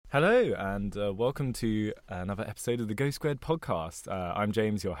Hello, and welcome to another episode of the Go Squared podcast. I'm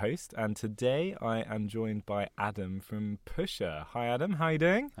James, your host, and today I am joined by Adam from Pusher. Hi, Adam. How are you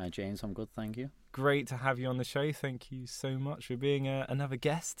doing? Hi, James. I'm good, thank you. Great to have you on the show. Thank you so much for being another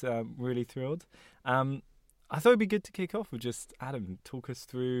guest. Really thrilled. I thought it'd be good to kick off with just, Adam, talk us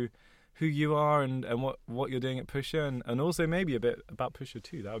through who you are and what you're doing at Pusher, and also maybe a bit about Pusher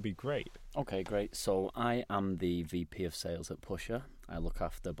too. That would be great. Okay, great. So I am the VP of Sales at Pusher. I look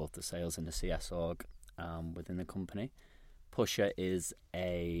after both the sales and the CS org within the company. Pusher is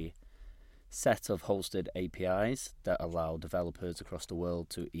a set of hosted APIs that allow developers across the world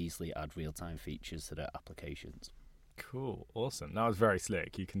to easily add real-time features to their applications. Cool, awesome. That was very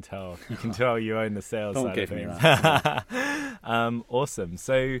slick. You can tell you own the sales Don't side give of me things. that. Awesome.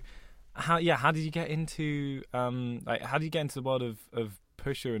 So, how did you get into how did you get into the world of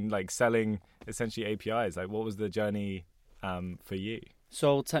Pusher and like selling essentially APIs? Like, what was the journey for you?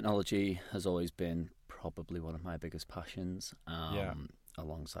 So technology has always been probably one of my biggest passions.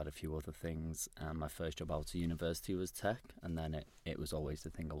 Alongside a few other things. My first job out of university was tech, and then it was always the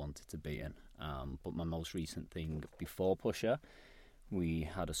thing I wanted to be in. But my most recent thing before Pusher, we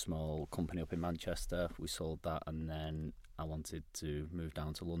had a small company up in Manchester. We sold that, and then I wanted to move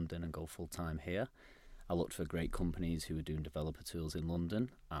down to London and go full-time here. I looked for great companies who were doing developer tools in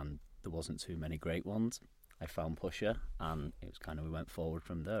London, and there wasn't too many great ones. I found Pusher, and it was kind of, we went forward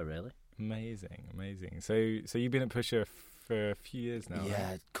from there, really. Amazing. So you've been at Pusher for a few years now,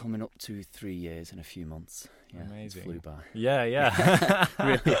 Yeah, right? Coming up to 3 years in a few months. Yeah, Amazing. It flew by. Yeah.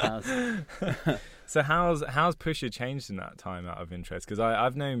 Really has. So how's Pusher changed in that time, out of interest? Because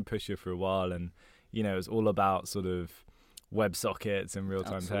I've known Pusher for a while, and it's all about sort of WebSockets and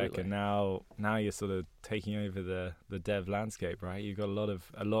real-time tech, and now you're sort of taking over the dev landscape, right? You've got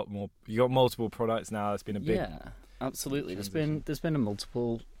a lot more. You got multiple products now. It's been a big absolutely. transition. There's been a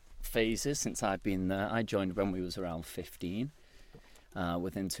multiple phases since I've been there. I joined when we was around 15.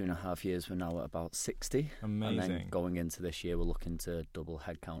 Within 2.5 years, we're now at about 60. Amazing. And then going into this year, we're looking to double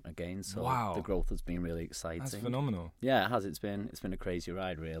headcount again. So wow. The growth has been really exciting. That's phenomenal. Yeah, it has. It's been a crazy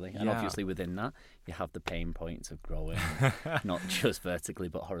ride, really. And obviously within that, you have the pain points of growing, not just vertically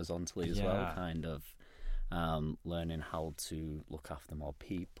but horizontally as well. Kind of learning how to look after more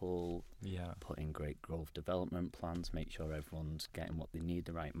people. Put in great growth development plans. Make sure everyone's getting what they need,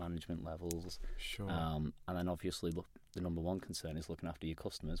 the right management levels. Sure. And then obviously the number one concern is looking after your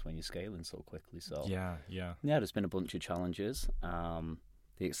customers when you're scaling so quickly. So yeah, there's been a bunch of challenges. The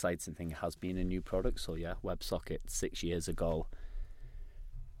exciting thing has been a new product. So WebSocket 6 years ago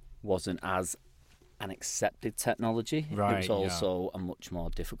wasn't as an accepted technology. Right, it was also a much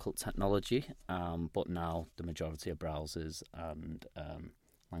more difficult technology. But now the majority of browsers and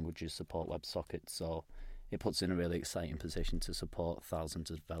languages support WebSocket. So it puts in a really exciting position to support thousands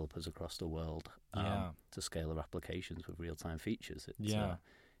of developers across the world to scale their applications with real-time features.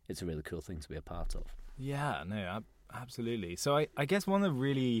 It's a really cool thing to be a part of. Yeah, no, absolutely. So I guess one of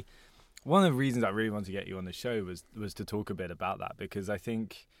the reasons I really wanted to get you on the show was to talk a bit about that, because I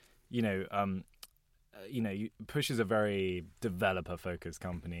think, Push is a very developer-focused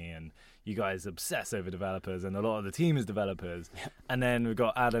company, and you guys obsess over developers, and a lot of the team is developers. And then we've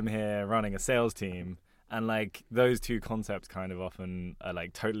got Adam here running a sales team, and like those two concepts kind of often are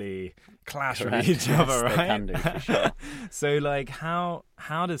like totally clash with each other, right? They can do, for sure. So like how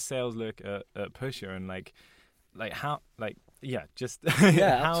does sales look at Pusher, and how does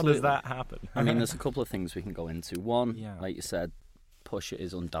that happen? I mean, there's a couple of things we can go into. One, Yeah. like you said, Pusher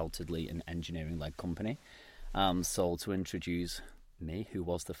is undoubtedly an engineering-led company. So to introduce me, who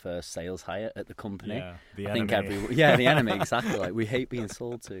was the first sales hire at the company, the I think enemy. the enemy, exactly. Like, we hate being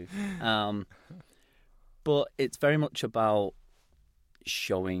sold to. But it's very much about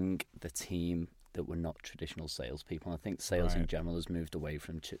showing the team that we're not traditional salespeople. I think sales in general has moved away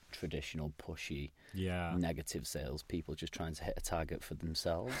from traditional pushy, negative salespeople just trying to hit a target for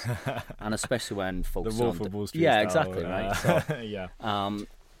themselves, and especially when folks the Wolf of Wall Street exactly right. So, yeah,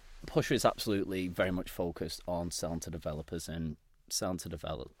 Pusher is absolutely very much focused on selling to developers, and selling to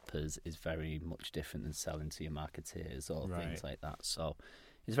developers is very much different than selling to your marketeers or things like that. So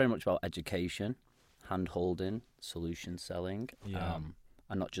it's very much about education, hand-holding, solution selling,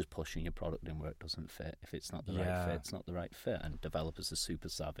 and not just pushing your product in where it doesn't fit. If it's not the right fit, it's not the right fit. And developers are super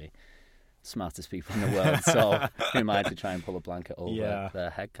savvy, smartest people in the world, so who am I to try and pull a blanket over their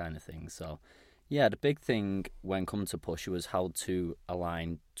head kind of thing. So the big thing when coming to Pusher was how to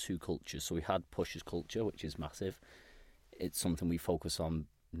align two cultures. So we had Pusher's culture, which is massive. It's something we focus on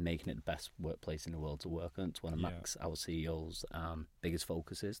making it the best workplace in the world to work on. It's one of Max, our CEO's biggest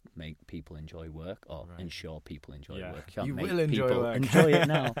focuses: make people enjoy work, or ensure people enjoy work. You will enjoy work. Enjoy it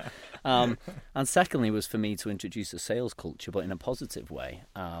now. And secondly, was for me to introduce a sales culture, but in a positive way.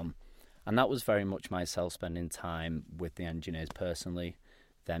 And that was very much myself spending time with the engineers personally,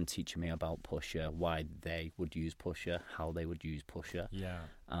 them teaching me about Pusher, why they would use Pusher, how they would use Pusher.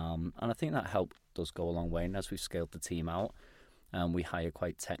 And I think that helped us go a long way. And as we've scaled the team out, we hire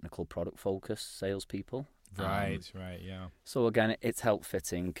quite technical, product-focused salespeople. Right. So again, it's help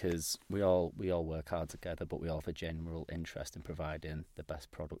fitting because we all work hard together, but we all have a general interest in providing the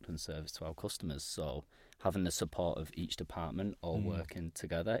best product and service to our customers. So having the support of each department all working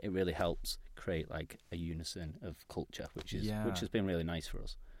together, it really helps create like a unison of culture, which has been really nice for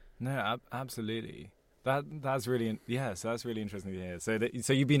us. No, absolutely. That's really So that's really interesting to hear.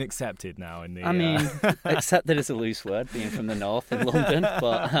 So you've been accepted now in the. I mean, accepted is a loose word, being from the north in London,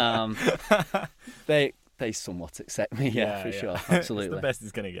 but they somewhat accept me. For sure, absolutely. It's the best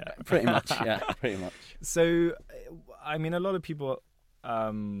it's gonna get. Pretty much. So, I mean, a lot of people,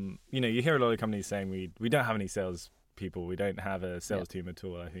 you hear a lot of companies saying we don't have any sales people, we don't have a sales team at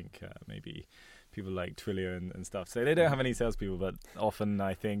all. I think maybe people like Twilio and stuff say they don't have any salespeople, but often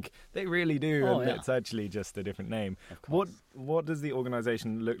I think they really do, it's actually just a different name. What does the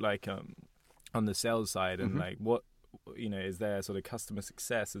organization look like on the sales side, and like what is there sort of customer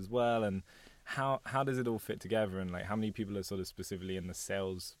success as well, and how does it all fit together, and like how many people are sort of specifically in the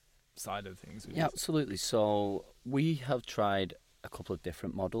sales side of things? Yeah, absolutely. So we have tried a couple of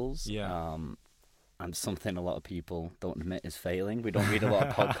different models. And something a lot of people don't admit is failing. We don't read a lot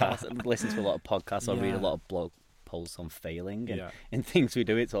of podcasts, listen to a lot of podcasts, or read a lot of blog posts on failing. And in things we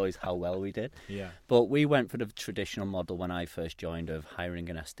do, it's always how well we did. But we went for the traditional model when I first joined of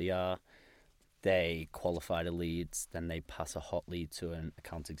hiring an SDR. They qualify the leads, then they pass a hot lead to an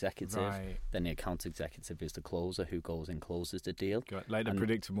account executive. Then the account executive is the closer who goes and closes the deal. Like the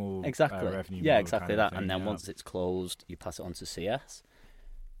predictable revenue. Yeah, exactly that. And then once it's closed, you pass it on to CS,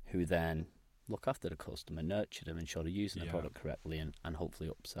 who then look after the customer, nurture them, ensure they're using the product correctly, and hopefully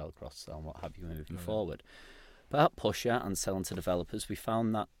upsell, cross-sell, and what have you moving forward. But at Pusher and selling to developers, we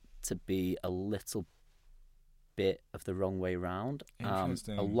found that to be a little bit of the wrong way round.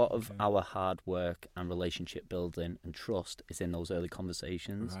 A lot of our hard work and relationship building and trust is in those early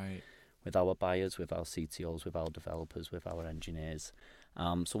conversations with our buyers, with our CTOs, with our developers, with our engineers.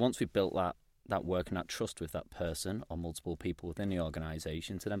 So once we've built that work and that trust with that person or multiple people within the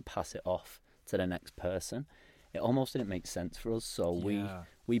organisation, to then pass it off to the next person, it almost didn't make sense for us. So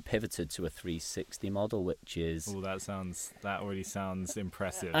we pivoted to a 360 model, which is... Oh, that already sounds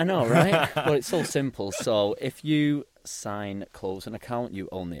impressive. I know, right? But it's so simple. So if you close an account, you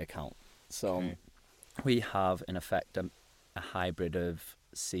own the account. So we have, in effect, a hybrid of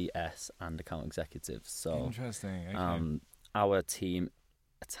CS and account executives. So interesting. Okay. Our team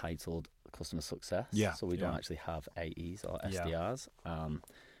are titled customer success. So we don't actually have AEs or SDRs.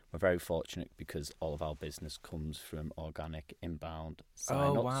 We're very fortunate because all of our business comes from organic inbound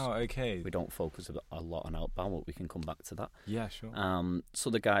sign-ups. Oh, wow, okay. We don't focus a lot on outbound, but we can come back to that. Yeah, sure. So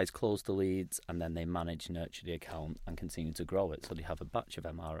the guys close the leads, and then they nurture the account and continue to grow it. So they have a batch of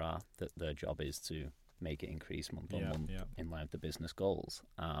MRR that their job is to make it increase month on month in line with the business goals.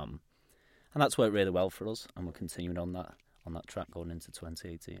 And that's worked really well for us, and we're continuing on that track going into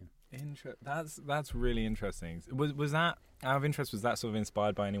 2018. That's really interesting. Was that, out of interest, was that sort of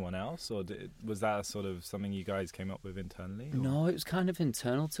inspired by anyone else, or was that sort of something you guys came up with internally? Or? No, it was kind of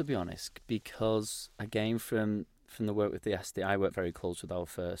internal, to be honest, because again from the work with the SD, I worked very close with our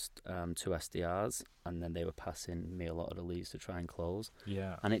first two SDRs, and then they were passing me a lot of the leads to try and close.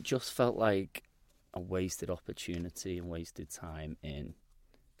 And it just felt like a wasted opportunity and wasted time in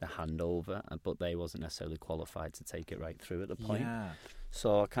the handover, but they wasn't necessarily qualified to take it right through at the point.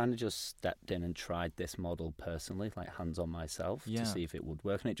 So I kind of just stepped in and tried this model personally, like hands-on myself, to see if it would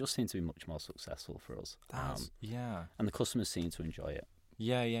work, and it just seemed to be much more successful for us. And the customers seemed to enjoy it.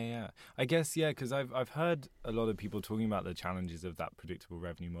 I guess, because I've heard a lot of people talking about the challenges of that predictable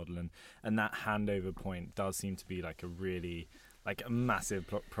revenue model, and that handover point does seem to be like a really, like a massive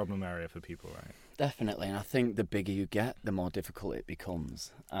problem area for people, right? Definitely, and I think the bigger you get, the more difficult it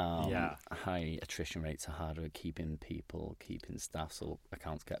becomes. High attrition rates are harder at keeping staff, so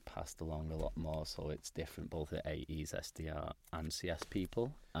accounts get passed along a lot more, so it's different both at AEs, SDR, and CS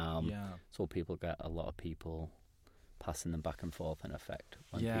people. So people get a lot of people passing them back and forth in effect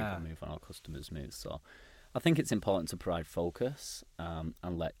when people move on, our customers move. So I think it's important to provide focus and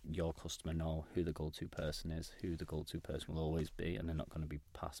let your customer know who the go-to person is, who the go-to person will always be, and they're not going to be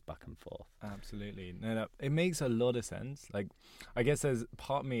passed back and forth. Absolutely. No, it makes a lot of sense. Like, I guess there's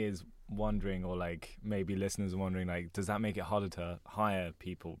part of me is wondering, or like maybe listeners are wondering, like, does that make it harder to hire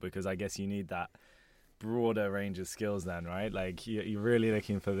people? Because I guess you need that broader range of skills then, right? Like you're really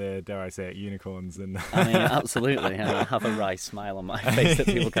looking for the, dare I say it, unicorns. And I mean, absolutely. And I have a wry smile on my face that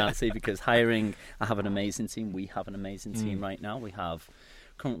people can't see, because hiring, I have an amazing team. We have an amazing team right now. We have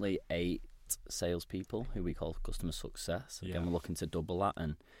currently 8 salespeople who we call customer success. Again, we're looking to double that,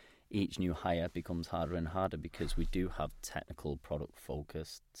 and each new hire becomes harder and harder because we do have technical product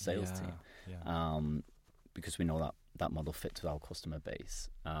focused sales team. Because we know that model fits with our customer base.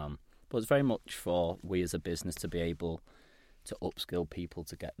 But it's very much for we as a business to be able to upskill people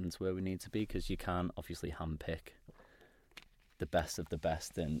to get them to where we need to be, because you can't obviously handpick the best of the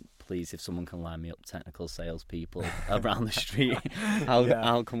best. And please, if someone can line me up technical salespeople around the street,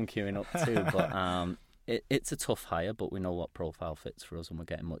 I'll come queuing up too. But it's a tough hire, but we know what profile fits for us, and we're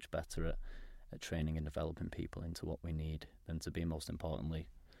getting much better at training and developing people into what we need, than to be, most importantly,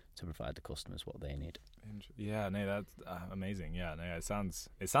 to provide the customers what they need. Yeah, no, that's amazing. Yeah, no, it sounds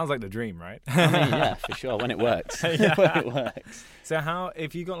like the dream, right? I mean, yeah, for sure, when it works. When it works. So how,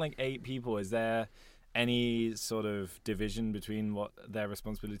 if you got like 8 people, is there any sort of division between what their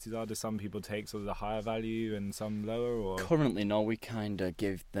responsibilities are? Do some people take sort of the higher value and some lower? Or currently, no, we kind of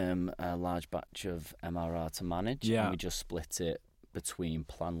give them a large batch of MRR to manage, and we just split it between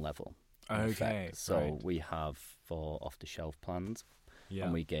plan level. Okay. So we have 4 off-the-shelf plans.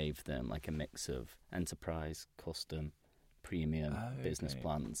 And we gave them like a mix of enterprise, custom, premium, business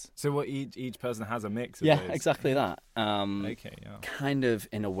plans. So what, each person has a mix of those? Exactly that. Kind of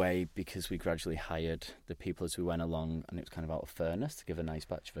in a way, because we gradually hired the people as we went along, and it was kind of out of fairness to give a nice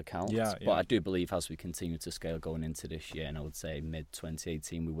batch of accounts. But I do believe as we continue to scale going into this year, and I would say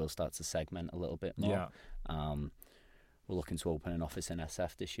mid-2018, we will start to segment a little bit more. We're looking to open an office in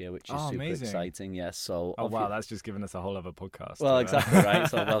SF this year, which is super exciting. Yeah, so wow, that's just given us a whole other podcast. Well, exactly right.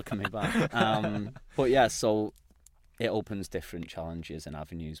 So welcome me back. But yeah, so it opens different challenges and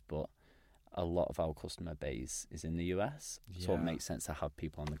avenues. But a lot of our customer base is in the US, so it makes sense to have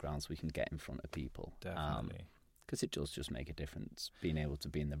people on the ground so we can get in front of people. Definitely. Because it does just make a difference being able to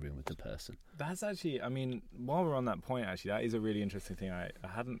be in the room with the person. That's actually, I mean, while we're on that point, actually, that is a really interesting thing I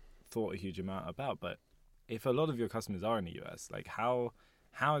hadn't thought a huge amount about, but if a lot of your customers are in the US, like how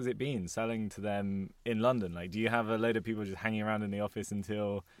has it been selling to them in London? Like, do you have a load of people just hanging around in the office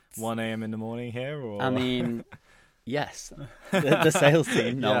until 1 a.m. in the morning here? Or? I mean, yes. The sales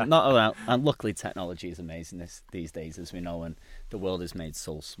team, not around. And luckily, technology is amazing these days, as we know, and the world is made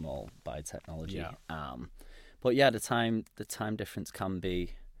so small by technology. But yeah, the time difference can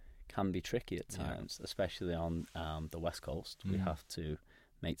be tricky at times, especially on the West Coast. We have to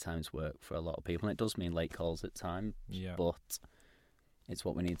make times work for a lot of people, and it does mean late calls at times, but it's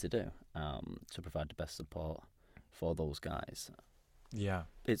what we need to do to provide the best support for those guys.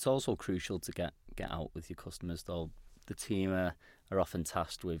 It's also crucial to get out with your customers, though. The team are often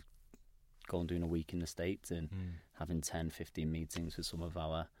tasked with going doing a week in the States and having 10-15 meetings with some of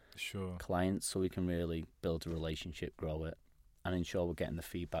our clients, so we can really build a relationship, grow it, and ensure we're getting the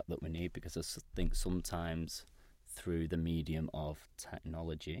feedback that we need, because I think sometimes through the medium of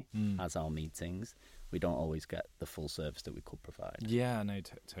technology as our meetings, we don't always get the full service that we could provide. Yeah, no,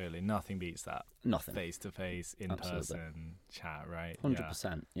 totally. Nothing beats that. Nothing. Face-to-face, in-person chat, right?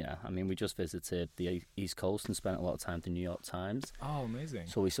 100%, yeah. I mean, we just visited the East Coast and spent a lot of time at the New York Times. Oh, amazing.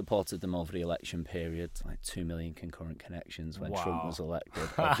 So we supported them over the election period, like 2 million concurrent connections when Trump was elected.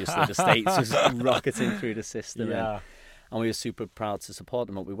 Obviously, the States was rocketing through the system. And we were super proud to support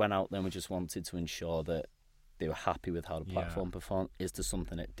them, but we went out there and we just wanted to ensure that they were happy with how the platform performed. Is there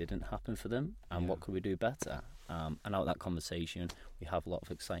something that didn't happen for them, and what could we do better? And out of that conversation, we have a lot of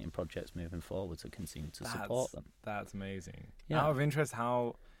exciting projects moving forward to continue to support them. That's amazing. Out of interest,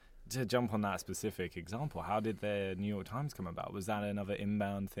 to jump on that specific example, how did the New York Times come about? Was that another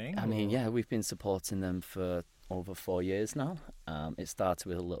inbound thing? I mean, we've been supporting them for over 4 years now. It started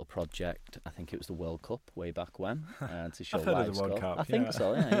with a little project. I think it was the World Cup way back when, to show I've heard of the World Cup. I think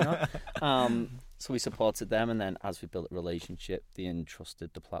so. Yeah, you know. So we supported them, and then as we built a relationship, they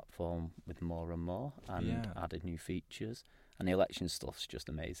entrusted the platform with more and more, and added new features. And the election stuff's just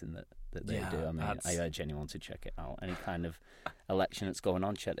amazing that they do. I mean, I urge anyone to check it out. Any kind of election that's going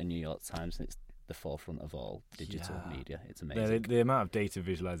on, check the New York Times, and it's the forefront of all digital media. It's amazing. The amount of data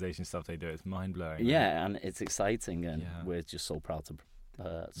visualization stuff they do is mind-blowing. Yeah, and it's exciting, and we're just so proud to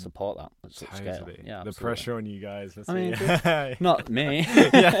support that at such scale. Yeah, the pressure on you guys. I mean, not me.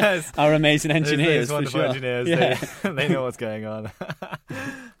 Yes, our amazing engineers. Those wonderful engineers. Yeah. They know what's going on.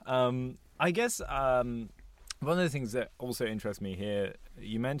 I guess one of the things that also interests me here,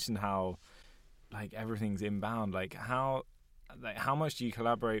 you mentioned how like everything's inbound. Like how much do you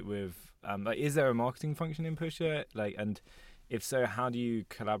collaborate with? Like, is there a marketing function in Pusher? Like, and if so, how do you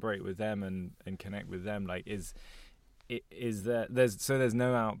collaborate with them and connect with them? Like, is there's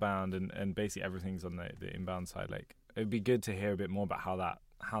no outbound and basically everything's on the inbound side. Like, it'd be good to hear a bit more about how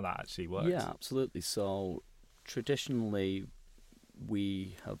that actually works. Yeah, absolutely. So traditionally,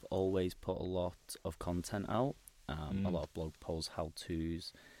 we have always put a lot of content out, a lot of blog posts,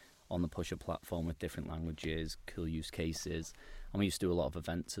 how-tos on the Pusher platform with different languages, cool use cases. And we used to do a lot of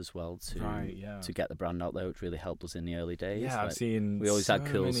events as well to get the brand out there, which really helped us in the early days. Yeah, like, I've seen we always had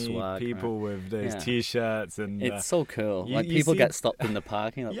cool many swag. people with those T-shirts. And it's so cool. Like people get stopped in the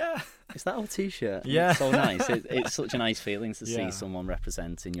parking. Like, yeah. Is that our T-shirt? Yeah. It's so nice. It's such a nice feeling to see someone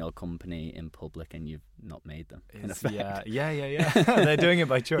representing your company in public and you've not made them. Yeah. They're doing it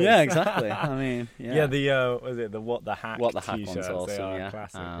by choice. Yeah, exactly. I mean, yeah. The was it the What the Hack? What the Hack T-shirts, one's awesome. they are Yeah,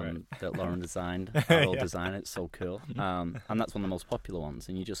 classic, right? that Lauren designed. Our design. It's so cool. And that's one of the most popular ones.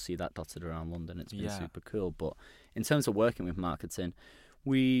 And you just see that dotted around London. It's been super cool. But in terms of working with marketing,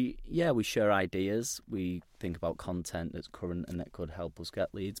 we share ideas. We think about content that's current and that could help us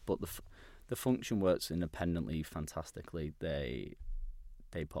get leads. But the function works independently fantastically. They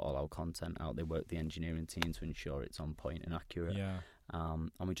put all our content out. They work the engineering team to ensure it's on point and accurate. Yeah. And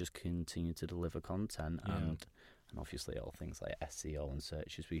we just continue to deliver content and obviously all things like SEO and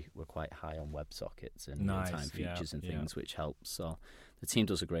searches. We're quite high on WebSockets and real-time features and things, which helps. So the team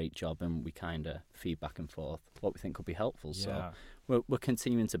does a great job, and we kind of feed back and forth what we think could be helpful. So we're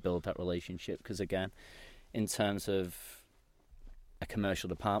continuing to build that relationship because, again, in terms of a commercial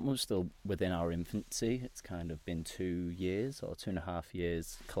department, we're still within our infancy. It's kind of been 2 years or 2.5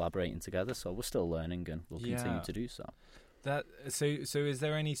 years collaborating together. So we're still learning, and we'll continue to do so. So is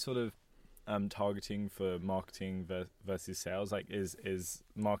there any sort of targeting for marketing versus sales? Like, is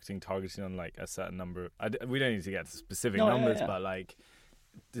marketing targeting on like a certain number? We don't need to get to specific numbers, but like,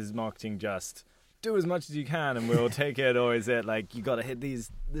 does marketing just do as much as you can and we'll take it, or is it like you got to hit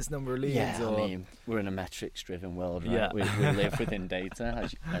this number of leads? Yeah, or... I mean, we're in a metrics-driven world, right? Yeah. We live within data,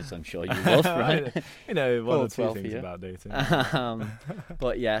 as I'm sure you love, right? One or two things about data.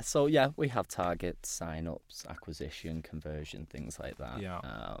 But we have targets, sign-ups, acquisition, conversion, things like that. Yeah.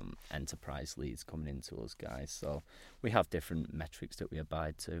 Enterprise leads coming into us, guys. So we have different metrics that we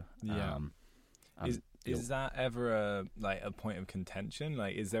abide to. Yeah. Is that ever a point of contention?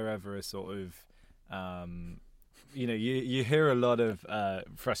 Like, is there ever a sort of you hear a lot of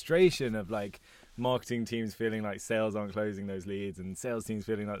frustration of like marketing teams feeling like sales aren't closing those leads and sales teams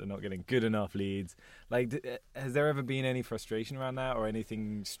feeling like they're not getting good enough leads. Like, has there ever been any frustration around that, or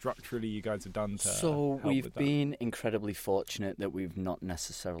anything structurally you guys have done to help we've been incredibly fortunate that we've not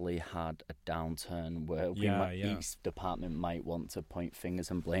necessarily had a downturn where each department might want to point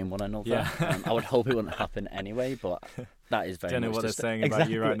fingers and blame one another. Yeah. I would hope it wouldn't happen anyway, but that is very much... Don't know what they're saying about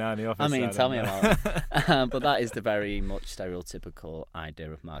you right now in the office. I mean, tell me about it. But that is the very much stereotypical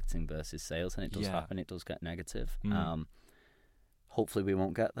idea of marketing versus sales, and it does happen. It does get negative. Hopefully we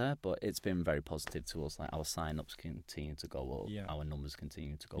won't get there, but it's been very positive to us. Like, our sign-ups continue to go up, our numbers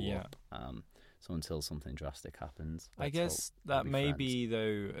continue to go up. So until something drastic happens, I guess that may be,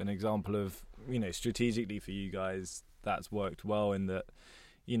 though, an example of, strategically for you guys, that's worked well in that,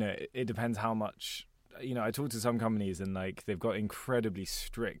 it depends how much. I talk to some companies and like they've got incredibly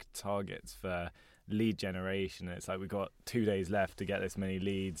strict targets for lead generation. It's like, we've got 2 days left to get this many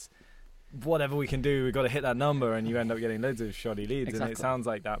leads. Whatever we can do, we've got to hit that number, and you end up getting loads of shoddy leads. Exactly. And it sounds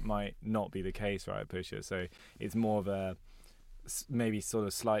like that might not be the case, right, Pusher? So it's more of a maybe sort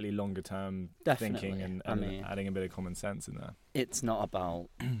of slightly longer term thinking and adding a bit of common sense in there. It's not about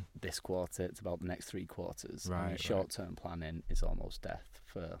this quarter, it's about the next 3 quarters. Right. Short-term planning is almost death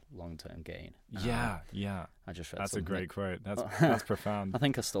for long-term gain. Yeah. I just read That's something. a great quote. That's profound. I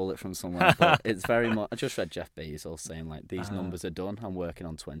think I stole it from someone, but it's very much... I just read Jeff Bezos saying, like, these numbers are done. I'm working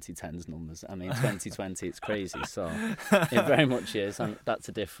on 2010's numbers. I mean, 2020, it's crazy. So it very much is. And that's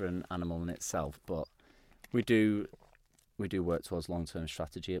a different animal in itself. But we do work towards long-term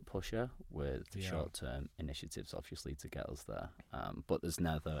strategy at Pusher with short-term initiatives, obviously, to get us there. But there's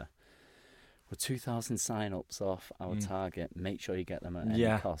never... We're 2,000 sign-ups off our target. Make sure you get them at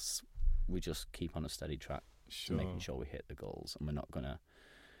any costs. We just keep on a steady track to making sure we hit the goals, and we're not going to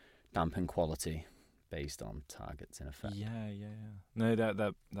dampen quality based on targets, in effect. Yeah. No,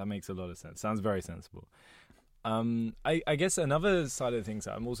 that makes a lot of sense. Sounds very sensible. I guess another side of things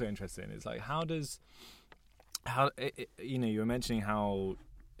that I'm also interested in is like you were mentioning how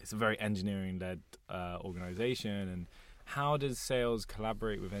it's a very engineering-led organization, and how does sales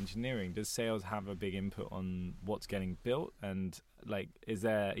collaborate with engineering? Does sales have a big input on what's getting built? And like, is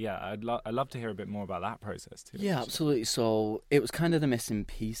there? Yeah, I'd love to hear a bit more about that process too. Yeah, absolutely. So it was kind of the missing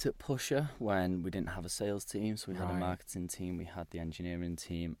piece at Pusher when we didn't have a sales team. So we had a marketing team, we had the engineering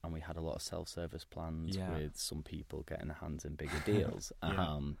team, and we had a lot of self-service plans with some people getting their hands in bigger deals.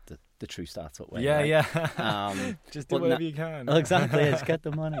 The true startup way. Yeah, right? Just do whatever you can. Exactly, just get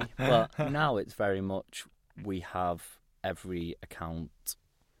the money. But now it's very much we have every account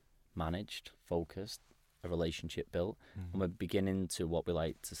managed, focused, a relationship built, and we're beginning to what we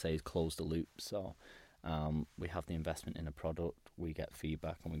like to say is close the loop. So we have the investment in a product, we get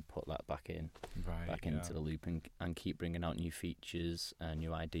feedback, and we put that back into the loop and keep bringing out new features and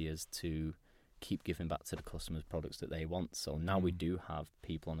new ideas to keep giving back to the customers products that they want. So now we do have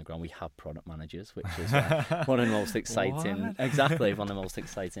people on the ground. We have product managers, which is one of the most exciting one of the most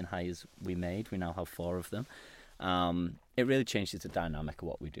exciting hires we made. We now have 4 of them. It really changes the dynamic of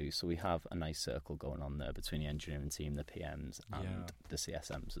what we do. So we have a nice circle going on there between the engineering team, the PMs, and the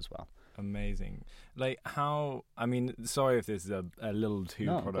CSMs as well. Amazing. Like sorry if this is a little too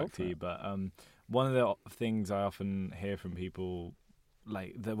producty, but one of the things I often hear from people,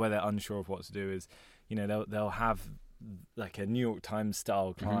 like where they're unsure of what to do, is they'll have like a New York Times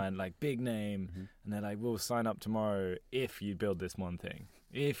style client, like big name, and they're like, we'll sign up tomorrow if you build this one thing,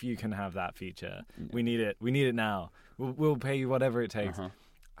 if you can have that feature. We need it now. We'll pay you whatever it takes.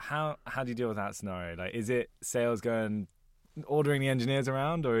 How do you deal with that scenario? Like, is it sales ordering the engineers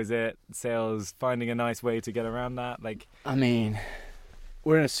around, or is it sales finding a nice way to get around that? Like, I mean,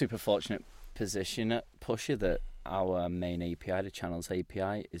 we're in a super fortunate position at Pusher that our main API, the Channels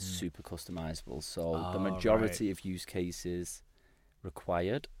API, is super customizable. So the majority of use cases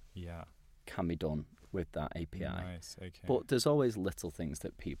required can be done with that API. Nice, okay. But there's always little things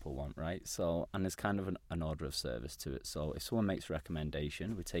that people want, right? So, and there's kind of an order of service to it. So if someone makes a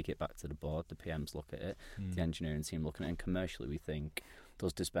recommendation, we take it back to the board, the PMs look at it, the engineering team look at it, and commercially we think,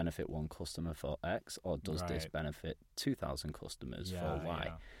 does this benefit one customer for X, or does this benefit 2,000 customers for Y?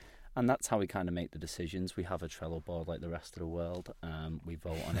 Yeah. And that's how we kind of make the decisions. We have a Trello board like the rest of the world. We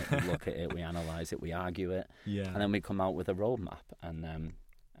vote on it, we look at it, we analyse it, we argue it, and then we come out with a roadmap. And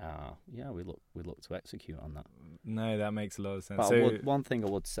we look to execute on that. No, that makes a lot of sense. But one thing I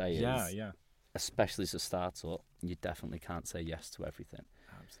would say is, especially as a startup, you definitely can't say yes to everything.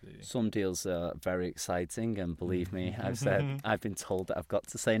 Absolutely. Some deals are very exciting, and believe me, I've been told that I've got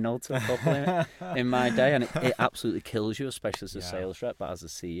to say no to a couple in my day, and it absolutely kills you, especially as a sales rep. But as a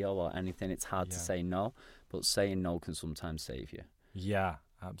CEO or anything, it's hard to say no, but saying no can sometimes save you. Yeah,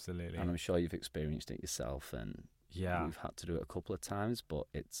 absolutely. And I'm sure you've experienced it yourself, and we've had to do it a couple of times, but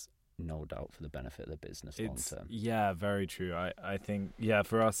it's no doubt for the benefit of the business long term. Yeah, very true. I think,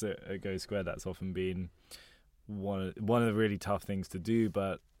 for us at Go Square, that's often been one of the really tough things to do,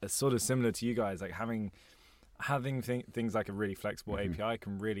 but it's sort of similar to you guys, like having things like a really flexible API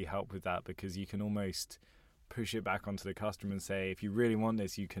can really help with that, because you can almost push it back onto the customer and say, if you really want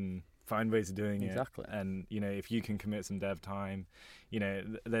this, you can find ways of doing it. And if you can commit some dev time,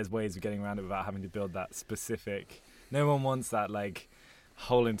 there's ways of getting around it without having to build that specific. No one wants that like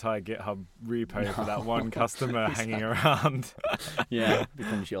whole entire GitHub repo for that one customer hanging around.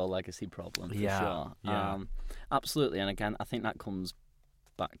 Becomes your legacy problem for sure. Absolutely. And again, I think that comes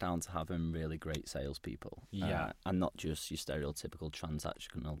back down to having really great salespeople. And not just your stereotypical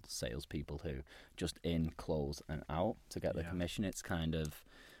transactional salespeople who just in, close, and out to get the commission. It's kind of,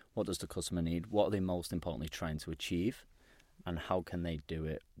 what does the customer need? What are they most importantly trying to achieve? And how can they do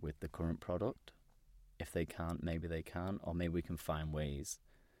it with the current product? If they can't, maybe they can, or maybe we can find ways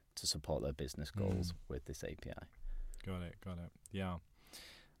to support their business goals with this API. Got it. Yeah,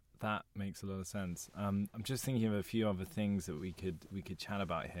 that makes a lot of sense. I'm just thinking of a few other things that we could chat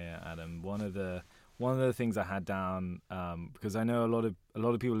about here, Adam. One of the things I had down, because I know a lot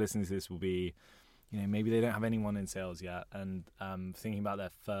of people listening to this will be, maybe they don't have anyone in sales yet, and thinking about their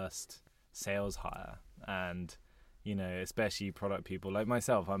first sales hire, and especially product people like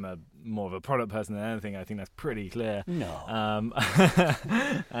myself. I'm more of a product person than anything. I think that's pretty clear. No.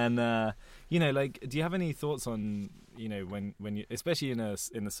 And do you have any thoughts on when you, especially in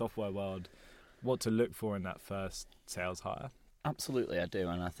the software world, what to look for in that first sales hire? Absolutely, I do,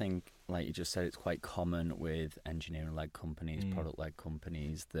 and I think, like you just said, it's quite common with engineering-led companies, product-led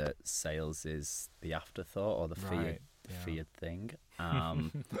companies, that sales is the afterthought or the feared thing.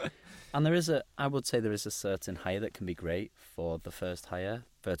 And I would say there is a certain hire that can be great for the first hire,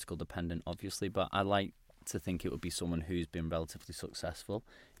 vertical dependent, obviously, but I like to think it would be someone who's been relatively successful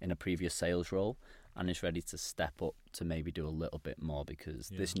in a previous sales role and is ready to step up to maybe do a little bit more, because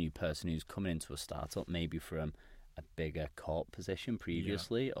this new person who's coming into a startup, maybe from a bigger corp position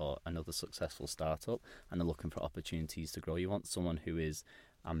previously or another successful startup, and they're looking for opportunities to grow. You want someone who is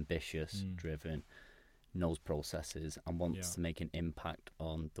ambitious, driven, knows processes, and wants to make an impact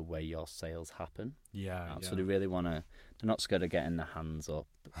on the way your sales happen. So they really want to, they're not scared of getting their hands up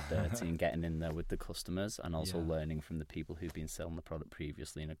dirty and getting in there with the customers, and also learning from the people who've been selling the product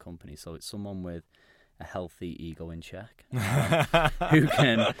previously in a company. So it's someone with a healthy ego in check, who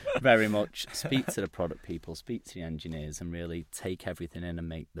can very much speak to the product people, speak to the engineers, and really take everything in and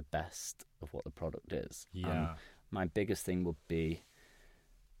make the best of what the product is. My biggest thing would be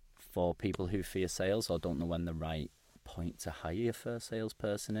for people who fear sales or don't know when the right point to hire your first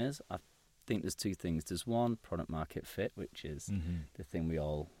salesperson is. I think there's two things. There's one, product market fit, which is the thing we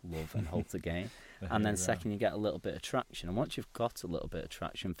all love and hope to gain. And then second, you get a little bit of traction. And once you've got a little bit of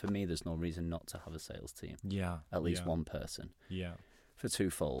traction, for me, there's no reason not to have a sales team. At least one person. For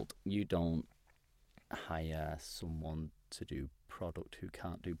twofold, you don't hire someone to do product who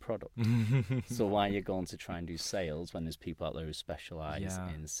can't do product. So why are you going to try and do sales when there's people out there who specialize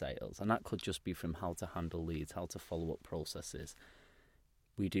in sales? And that could just be from how to handle leads, how to follow up processes.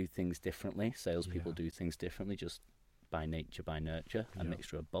 We do things differently. Salespeople do things differently, just by nature, by nurture, a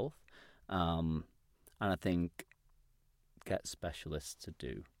mixture of both. And I think get specialists to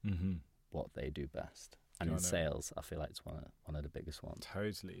do what they do best. And in sales, I feel like it's one of the biggest ones.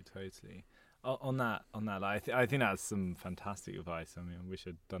 Totally. On that, like, I think that's some fantastic advice. I mean, I wish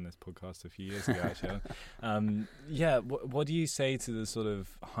I'd done this podcast a few years ago, actually. What do you say to the sort of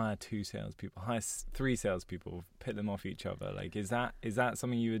hire 2 salespeople, hire 3 salespeople, pit them off each other? Like, is that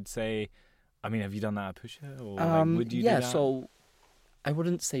something you would say? I mean, have you done that at Pusher, or would you do that? So I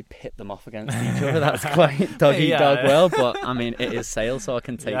wouldn't say pit them off against each other. That's quite dog-eat-dog world, but I mean, it is sales, so I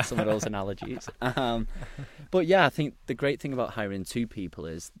can take some of those analogies. But I think the great thing about hiring 2 people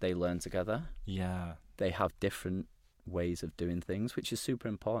is they learn together. They have different ways of doing things, which is super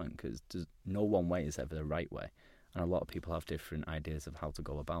important, because no one way is ever the right way. And a lot of people have different ideas of how to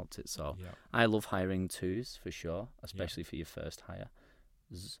go about it. So I love hiring 2s for sure, especially for your first hire,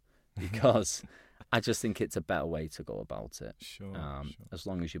 because I just think it's a better way to go about it. As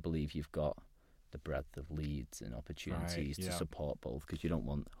long as you believe you've got the breadth of leads and opportunities to support both, because you don't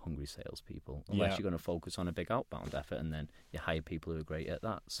want hungry salespeople unless you're going to focus on a big outbound effort, and then you hire people who are great at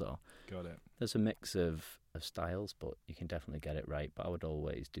that. So there's a mix of styles, but you can definitely get it right. But I would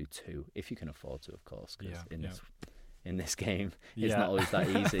always do 2 if you can afford to, of course, because in this game it's not always that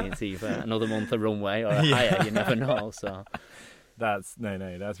easy. It's either another month of runway or a hire. You never know. So that's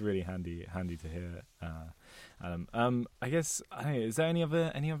really handy to hear, Adam. I guess, is there any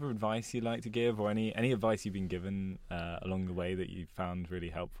other advice you'd like to give, or any advice you've been given along the way that you found really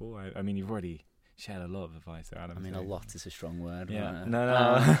helpful? I mean, you've already shared a lot of advice there, Adam. I mean, a lot is a strong word. Right?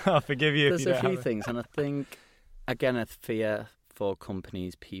 No, I'll forgive you if you don't have There's a few things, and I think, again, a fear for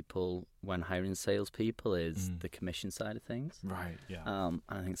companies, people, when hiring salespeople is the commission side of things. And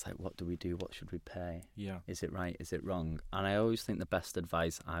I think it's like, what do we do? What should we pay? Is it right? Is it wrong? And I always think the best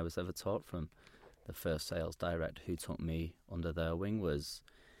advice I was ever taught from the first sales director who took me under their wing was,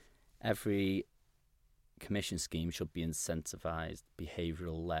 every commission scheme should be incentivized,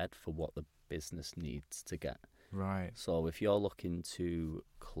 behavioral led for what the business needs to get. So if you're looking to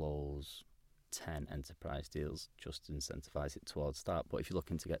close 10 enterprise deals, just incentivize it towards that. But if you're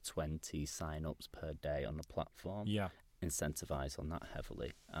looking to get 20 sign-ups per day on the platform, incentivize on that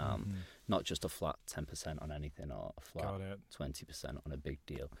heavily. Not just a flat 10% on anything, or a flat 20% on a big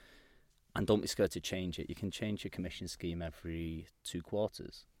deal. And don't be scared to change it. You can change your commission scheme every 2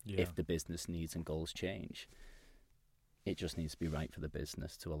 quarters if the business needs and goals change. It just needs to be right for the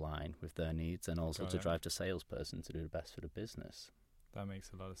business to align with their needs, and also to drive the salesperson to do the best for the business. That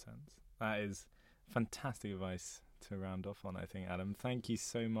makes a lot of sense. That is fantastic advice to round off on, I think, Adam. Thank you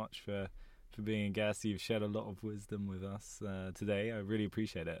so much for being a guest. You've shared a lot of wisdom with us today. I really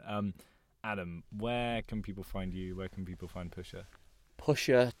appreciate it. Adam, where can people find you? Where can people find Pusher?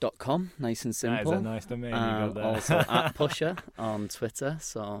 Pusher.com, nice and simple. That is a nice domain you got there. Also at Pusher on Twitter,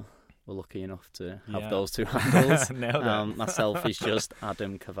 so we're lucky enough to have those 2 handles. Myself is just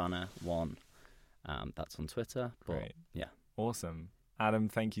Adam Kavanagh 1. That's on Twitter. But great. Awesome. Adam,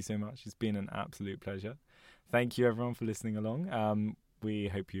 thank you so much. It's been an absolute pleasure. Thank you, everyone, for listening along. We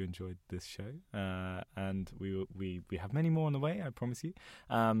hope you enjoyed this show, and we have many more on the way, I promise you.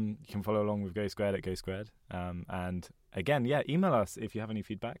 You can follow along with Go Squared at Go Squared. And again, email us if you have any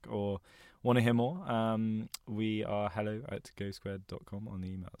feedback or want to hear more. We are hello@gosquared.com on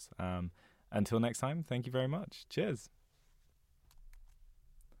the emails. until next time, thank you very much. Cheers.